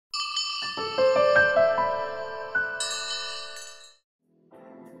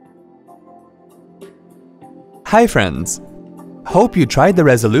Hi friends! Hope you tried the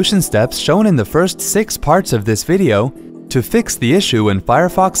resolution steps shown in the first 6 parts of this video to fix the issue when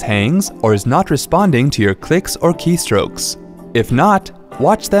Firefox hangs or is not responding to your clicks or keystrokes. If not,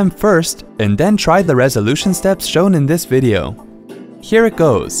 watch them first and then try the resolution steps shown in this video. Here it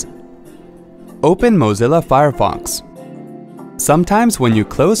goes. Open Mozilla Firefox. Sometimes when you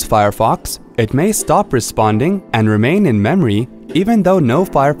close Firefox, it may stop responding and remain in memory even though no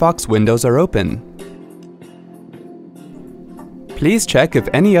Firefox windows are open. Please check if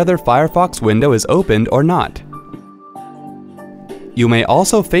any other Firefox window is opened or not. You may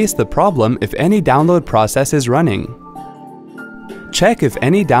also face the problem if any download process is running. Check if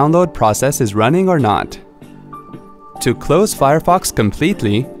any download process is running or not. To close Firefox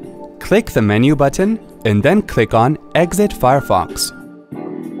completely, click the menu button and then click on Exit Firefox.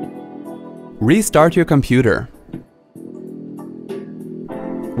 Restart your computer.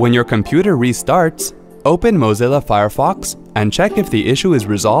 When your computer restarts, open Mozilla Firefox and check if the issue is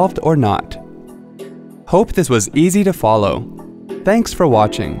resolved or not. Hope this was easy to follow. Thanks for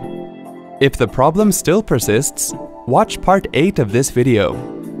watching. If the problem still persists, watch Part 8 of this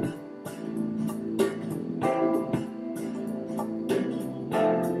video.